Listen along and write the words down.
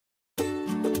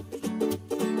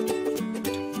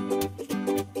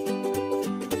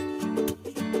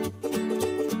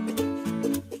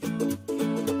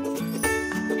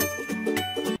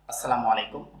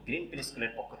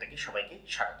স্কুলের পক্ষ থেকে সবাইকে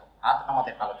স্বাগত। আজ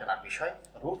আমাদের আলোচনার বিষয়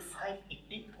 √5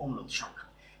 একটি অমূলদ সংখ্যা।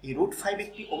 এই √5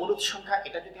 একটি অমূলদ সংখ্যা,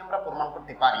 এটা যদি আমরা প্রমাণ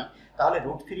করতে পারি তাহলে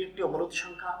 √3 একটি অমূলদ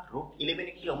সংখ্যা, √11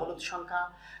 একটি অমূলদ সংখ্যা,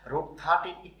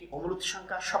 √13 একটি অমূলদ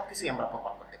সংখ্যা, সবকিছুই আমরা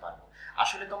প্রমাণ করতে পারবো।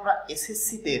 আসলে তোমরা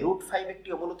এসএসসিতে √5 একটি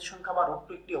অমূলদ সংখ্যা বা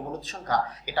 √2 একটি অমূলদ সংখ্যা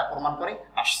এটা প্রমাণ করে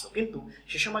আসছো, কিন্তু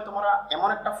সে সময় তোমরা এমন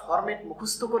একটা ফরম্যাট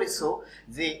মুখস্থ করেছো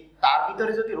যে তার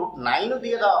ভিতরে যদি √9ও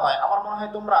দিয়ে দেওয়া হয়, আমার মনে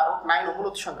হয় তোমরা √9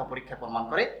 অমূলদ সংখ্যা পরীক্ষা প্রমাণ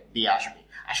করে দিয়ে আসবে।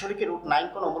 আসলে কি √9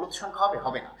 কোনো অমূলদ সংখ্যা হবে?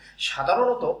 হবে না।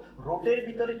 সাধারণত রুটের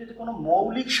ভিতরে যদি কোনো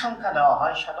মৌলিক সংখ্যা দেওয়া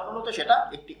হয়, সাধারণত সেটা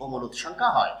একটি অমূলদ সংখ্যা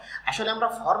হয়। আসলে আমরা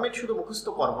ফরম্যাট শুধু মুখস্থ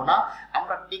করব না,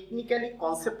 আমরা টেকনিক্যালি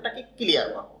কনসেপ্টটাকে ক্লিয়ার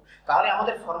করব। তাহলে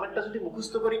আমাদের ফরম্যাটটা যদি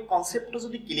মুখস্থ করি, কনসেপ্টটা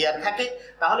যদি ক্লিয়ার থাকে,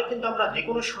 তাহলে কিন্তু আমরা যে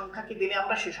কোনো সংখ্যাকে দিলে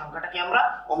আমরা সেই সংখ্যাটাকে আমরা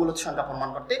অমূলদ সংখ্যা প্রমাণ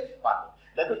করতে পারবো।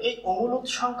 দেখো, এই অমূলদ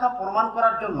সংখ্যা প্রমাণ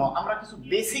করার জন্য আমরা কিছু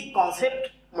বেসিক কনসেপ্ট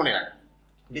মনে রাখবো।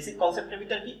 বেসিক কনসেপ্টের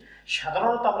ভিতরে কি?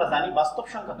 সাধারণত আমরা জানি বাস্তব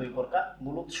সংখ্যা দুই প্রকার,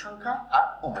 মূলদ সংখ্যা আর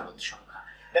অমূলদ সংখ্যা।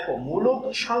 দেখো, মূলদ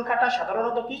সংখ্যাটা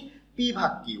সাধারণত কি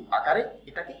p/q আকারে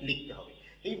এটাকে লিখতে হবে।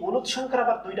 এই মূলদ সংখ্যার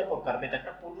আবার দুইটা প্রকার,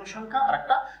 একটা পূর্ণ সংখ্যা আর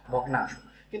একটা ভগ্নাংশ।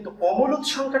 কিন্তু অমূলদ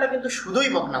সংখ্যাটা কিন্তু শুধুই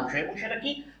ভগ্নাংশ, এবং সেটা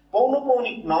কি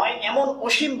পৌনঃপৌনিক নয়, এমন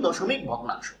অসীম দশমিক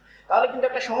ভগ্নাংশ। তাহলে কিন্তু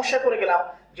একটা সমস্যা করে গেলাম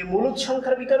যে মূলদ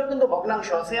সংখ্যার ভিতরেও কিন্তু ভগ্নাংশ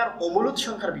আছে আর অমূলদ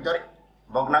সংখ্যার ভিতরে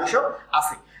ভগ্নাংশ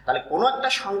আছে। তাহলে কোনো একটা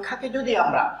সংখ্যাকে যদি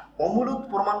আমরা অমূলদ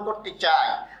প্রমাণ করতে চাই,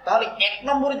 তাহলে এক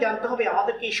নম্বরে জানতে হবে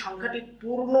আমাদেরকে এই সংখ্যাটি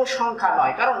পূর্ণ সংখ্যা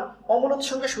নয়, কারণ অমূলদ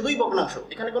সংখ্যা শুধুই ভগ্নাংশ,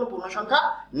 এখানে কোনো পূর্ণ সংখ্যা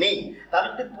নেই। তাহলে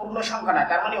যদি পূর্ণ সংখ্যা নয়,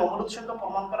 তার মানে অমূলদ সংখ্যা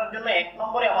প্রমাণ করার জন্য এক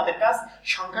নম্বরে আমাদের কাজ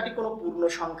সংখ্যাটি কোনো পূর্ণ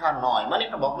সংখ্যা নয়, মানে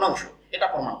একটা ভগ্নাংশ, এটা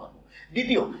প্রমাণ করব।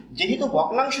 দ্বিতীয়, যেহেতু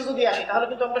ভগ্নাংশ যদি আসে তাহলে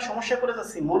কিন্তু আমরা সমস্যা করে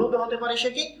যাচ্ছি, মূলদ হতে পারে সে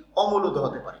কি অমূলদ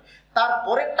হতে পারে।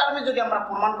 তারপরের টার্মে যদি আমরা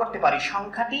প্রমাণ করতে পারি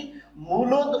সংখ্যাটি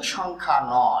মূলদ সংখ্যা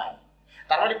নয়,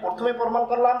 তার মানে প্রথমে প্রমাণ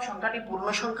করলাম সংখ্যাটি পূর্ণ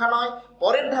সংখ্যা নয়,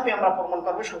 পরের ধাপে আমরা প্রমাণ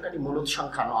করবো সংখ্যাটি মূলদ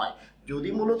সংখ্যা নয়। যদি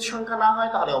মূলদ সংখ্যা না হয়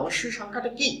তাহলে অবশ্যই সংখ্যাটি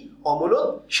কি অমূলদ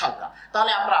সংখ্যা।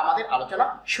 তাহলে আমরা আমাদের আলোচনা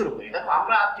শুরু করি। দেখো,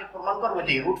 আমরা আজকে প্রমাণ করবো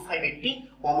যে √5 একটি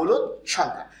অমূলদ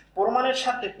সংখ্যা। প্রমাণের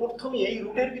সাথে প্রথমে এই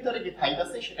রুটের ভিতরে যে 5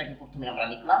 আছে সেটাকে প্রথমে আমরা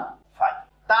লিখলাম 5।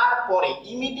 তারপরে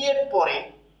ইমিডিয়েট পরে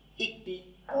একটি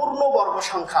পূর্ণবর্গ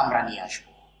সংখ্যা আমরা নিয়ে আসবো।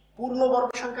 পূর্ণবর্গ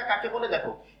সংখ্যা কাকে বলে?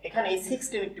 দেখো, এখানে এই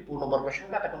 16 একটি পূর্ণবর্গ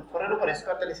সংখ্যা, তখন 4 এর উপর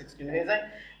স্কয়ার দিলে 16 হয়ে যায়।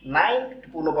 9 একটি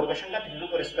পূর্ণবর্গ সংখ্যা, 3 এর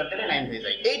উপর স্কয়ার দিলে 9 হয়ে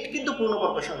যায়। 8 কিন্তু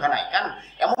পূর্ণবর্গ সংখ্যা নাই, কারণ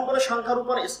এমন কোনো সংখ্যার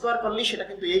উপর স্কয়ার করলে সেটা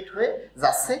কিন্তু 8 হয়ে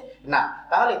যাচ্ছে না।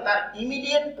 তাহলে তার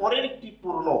ইমিডিয়েট পরের একটি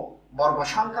পূর্ণবর্গ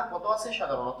সংখ্যা কত আছে?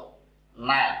 সাধারণত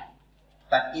 9।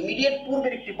 তার ইমিডিয়েট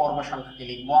পূর্বের একটি বর্গ সংখ্যাকে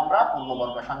লিখবো আমরা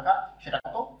পূর্ণবর্গ সংখ্যা, সেটা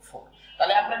কত? 4।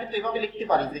 তাহলে আমরা কিন্তু এভাবে লিখতে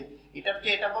পারি যে এটার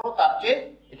চেয়ে এটা বড়, তার চেয়ে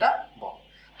এটা বড়।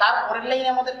 তারপরের লাইনে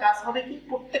আমাদের কাজ হবে কি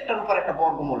প্রত্যেকটার উপর একটা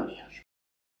বর্গমূল নিয়ে আসবো।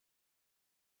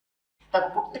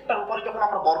 তারপর প্রত্যেকটার উপরে যখন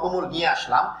আমরা বর্গমূল নিয়ে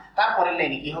আসলাম, তারপরের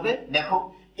লাইনে কি হবে? দেখো,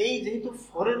 এই যেহেতু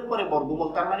 4 এর উপরে বর্গমূল,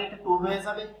 তার মানে এটা 2 হয়ে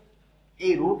যাবে।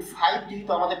 এই √5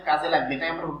 যেহেতু আমাদের কাজে লাগবে, তাই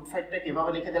আমরা √5টাকে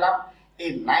এভাবে লিখে দিলাম।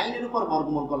 এই 9 এর উপর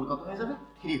বর্গমূল করলে কত হয়ে যাবে?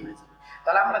 3 হয়ে যাবে।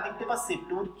 তাহলে আমরা দেখতে পাচ্ছি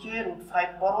 2 এর চেয়ে √5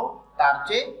 বড়, তার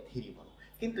চেয়ে 3 বড়।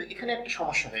 কিন্তু এখানে একটা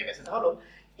সমস্যা হয়ে গেছে, তাহলে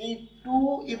এই 2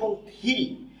 এবং 3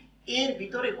 এর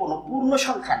ভিতরে কোনো পূর্ণ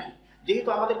সংখ্যা নেই। যেহেতু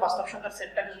আমাদের বাস্তব সংখ্যার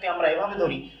সেটটাকে যদি আমরা এভাবে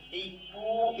ধরি, এই 2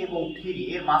 এবং 3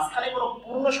 এর মাঝখানে কোনো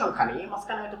পূর্ণ সংখ্যা নেই, এর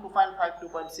মাঝখানে হয়তো 2.5,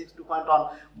 2.6, 2.1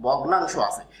 ভগ্নাংশ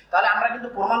আছে। তাহলে আমরা কিন্তু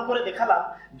প্রমাণ করে দেখালাম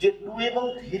যে 2 এবং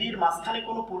 3 এর মাঝখানে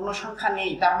কোনো পূর্ণ সংখ্যা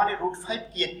নেই, তার মানে √5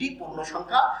 কি একটি পূর্ণ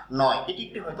সংখ্যা নয়, এটি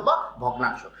একটি হয়তো বা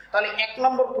ভগ্নাংশ। তাহলে এক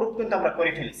নম্বর প্রুফ কিন্তু আমরা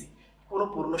করে ফেলেছি, কোনো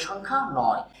পূর্ণ সংখ্যা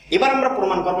নয়। এবার আমরা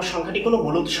প্রমাণ করব সংখ্যাটি কোনো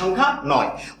মূলদ সংখ্যা নয়।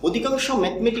 অধিকাংশ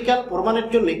ম্যাথমেটিক্যাল প্রমাণের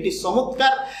জন্য একটি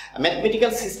চমৎকার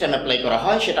ম্যাথমেটিক্যাল সিস্টেম অ্যাপ্লাই করা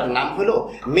হয়, সেটার নাম হলো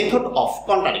মেথড অফ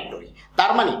কন্ট্রাডিক্টরি।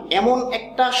 তার মানে এমন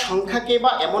একটা সংখ্যাকে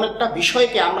বা এমন একটা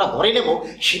বিষয়কে আমরা ধরে নেব,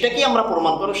 সেটাকে আমরা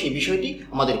প্রমাণ করব সেই বিষয়টি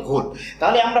আমাদের ভুল।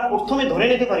 তাহলে আমরা প্রথমে ধরে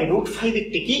নিতে পারি √5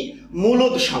 একটি কি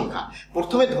মূলদ সংখ্যা,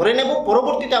 প্রথমে ধরে নেব,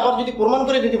 পরবর্তীতে আবার যদি প্রমাণ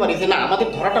করে দিতে পারি যে না আমাদের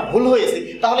ধরাটা ভুল হয়েছে,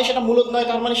 তাহলে সেটা মূলদ নয়,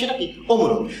 তার মানে সেটা কি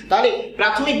অমূলদ। তাহলে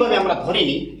প্রাথমিকভাবে আমরা ধরে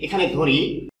নিই, এখানে ধরি,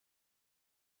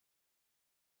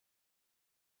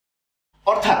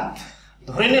 অর্থাৎ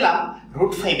ধরে নিলাম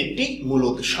 √5 একটি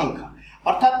মূলদ সংখ্যা,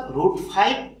 অর্থাৎ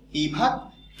 √5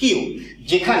 p/q,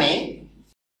 যেখানে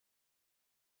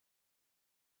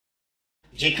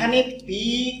p,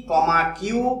 q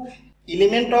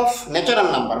element of natural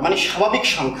number মানে স্বাভাবিক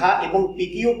সংখ্যা, এবং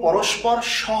pq পরস্পর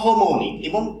সহমৌলিক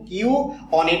এবং q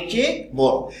অনেক চেয়ে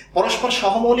বড়। পরস্পর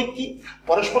সহমৌলিক কি?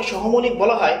 পরস্পর সহমৌলিক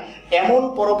বলা হয় এমন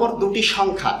পরপর দুটি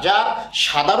সংখ্যা যার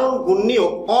সাধারণ গুণ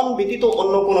নিয়োগ অন ব্যতীত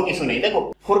অন্য কোনো কিছু নেই। দেখো,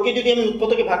 4 কে যদি আমি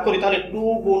উৎপত্তিকে ভাগ করি তাহলে 2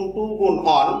 গুণ 2 গুণ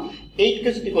অন, 8 কে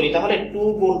যদি করি তাহলে 2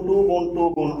 গুণ 2 গুণ 2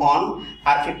 গুণ অন,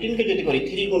 আর 15 কে যদি করি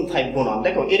 3 গুণ 5 গুণ অন।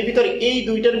 দেখো এর ভিতরে এই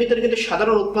দুইটার ভিতরে কিন্তু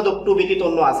সাধারণ উৎপাদক 2 ব্যতীত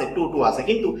অন্য আছে, 2 আছে,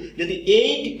 কিন্তু যদি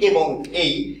 8 এবং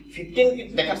এই 15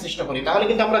 দেখার চেষ্টা করি তাহলে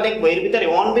কিন্তু আমরা দেখবো এর ভিতরে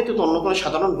 1 ব্যতীত অন্য কোনো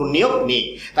সাধারণ গুণনীয়ক নেই।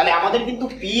 তাহলে আমাদের কিন্তু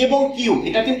p এবং q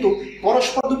এটা কিন্তু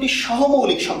পরস্পর দুটি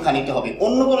সহমৌলিক সংখ্যা নিতে হবে,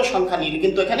 অন্য কোনো সংখ্যা নিলে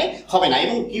কিন্তু এখানে হবে না,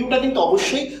 এবং কিউটা কিন্তু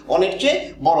অবশ্যই অনেক চেয়ে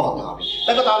বড় হতে হবে।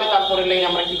 দেখো তাহলে তারপরের লাইন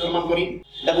আমরা কি প্রমাণ করি?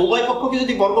 দেখো উভয় পক্ষকে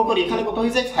যদি বর্গ করি এখানে কত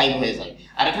হয়ে যায় 5 হয়ে যায়,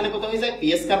 আর এখানে কত হয়ে যায় p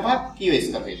স্কয়ার ভাগ q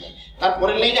স্কয়ার হয়ে যায়।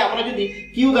 তারপরের লাইনে আমরা যদি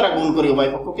q দ্বারা গুণ করি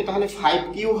উভয় পক্ষকে তাহলে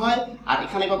 5q হয়, আর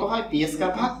এখানে কত হয় p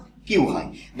স্কয়ার ভাগ q হয়।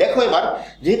 দেখো এবার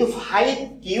যেহেতু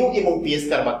 5q এবং p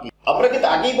স্কয়ার ভাগ q, আমরা কিন্তু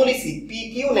আগেই বলেছি p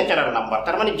q ন্যাচারাল নাম্বার,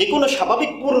 তার মানে যে কোনো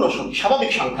স্বাভাবিক পূর্ণ সংখ্যা,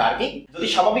 স্বাভাবিক সংখ্যা আর কি, যদি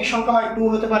স্বাভাবিক সংখ্যা হয় 2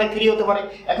 হতে পারে, 3 হতে পারে।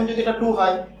 এখন যদি এটা 2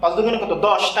 হয় 5 দুগুণে কত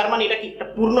 10, তার মানে এটা কি একটা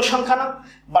পূর্ণ সংখ্যা না?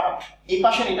 বাট এই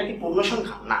পাশের এটা কি পূর্ণ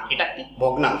সংখ্যা না, এটা একটি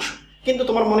ভগ্নাংশ। কিন্তু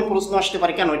তোমার মনে প্রশ্ন আসতে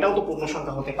পারে কেন এটাও তো পূর্ণ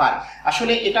সংখ্যা হতে পারে।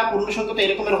 আসলে এটা পূর্ণ সংখ্যা তো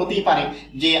এরকমের হতেই পারে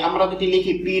যে আমরা যদি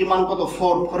লিখি p এর মান কত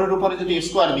 4, 4 এর উপরে যদি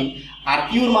স্কয়ার দিই, আর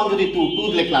q এর মান যদি 2, 2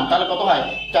 লিখলাম তাহলে কত হয়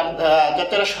 4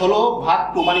 4 16 ভাগ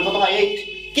 2 মানে কত হয় 8।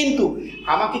 কিন্তু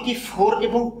আমাকে কি 4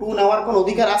 এবং 2 নেওয়ার কোনো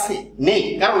অধিকার আছে? নেই,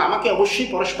 কারণ আমাকে অবশ্যই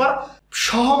পরস্পর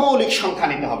সহমৌলিক সংখ্যা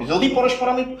নিতে হবে। যদি পরস্পর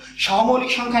আমি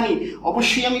সহমৌলিক সংখ্যা নিই,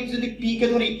 অবশ্যই আমি যদি p কে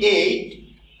ধরি 8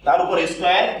 তার উপরে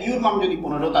স্কয়ার, q এর মান যদি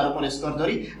 15 তার উপরে স্কয়ার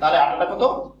ধরি, তাহলে 8টা কত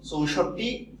 64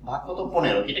 ভাগ কত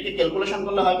 15, এটাকে ক্যালকুলেশন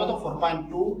করলে হয় কত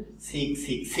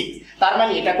 4.2666। তার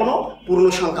মানে এটা কোনো পূর্ণ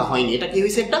সংখ্যা হয়নি, এটা কি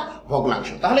হয়েছে একটা ভগ্নাংশ।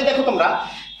 তাহলে দেখো তোমরা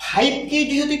 5q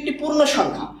যেহেতু একটি পূর্ণ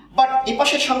সংখ্যা, বাট এই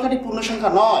পাশের সংখ্যাটি পূর্ণ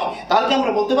সংখ্যা নয়, তাহলে কি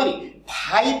আমরা বলতে পারি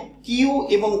 5q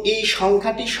এবং এই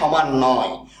সংখ্যাটি সমান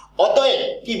নয়। অতএব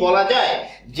কি বলা যায়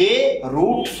যে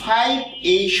 √5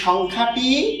 এই সংখ্যাটি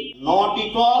নট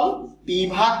ইকুয়াল p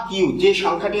ভাগ q, যে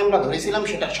সংখ্যাটি আমরা ধরেছিলাম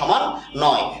সেটা সমান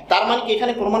নয়। তার মানে কি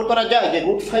এখানে প্রমাণ করা যায় যে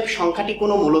 √5 সংখ্যাটি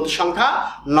কোনো মূলদ সংখ্যা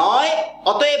নয়,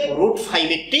 অতএব √5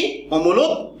 একটি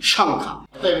অমূলদ সংখ্যা।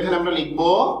 অতএব এখানে আমরা লিখব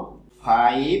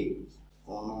 5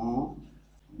 কোনো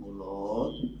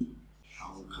মূলদ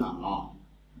সংখ্যা নয়।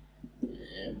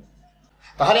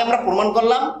 তাহলে আমরা প্রমাণ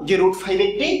করলাম যে √5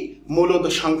 একটি মূলদ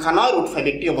সংখ্যা নয়, √5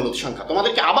 একটি অমূলদ সংখ্যা।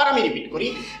 তোমাদেরকে আবার আমি রিপিট করি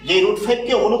যে √5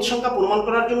 কে অমূলদ সংখ্যা প্রমাণ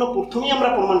করার জন্য প্রথমেই আমরা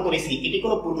প্রমাণ করেছি এটি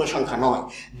কোনো পূর্ণ সংখ্যা নয়,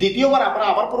 দ্বিতীয়বার আমরা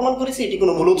আবার প্রমাণ করেছি এটি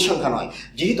কোনো মূলদ সংখ্যা নয়।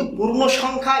 যেহেতু পূর্ণ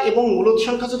সংখ্যা এবং মূলদ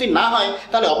সংখ্যা যদি না হয়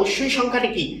তাহলে অবশ্যই সংখ্যাটি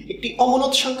কি একটি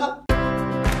অমূলদ সংখ্যা।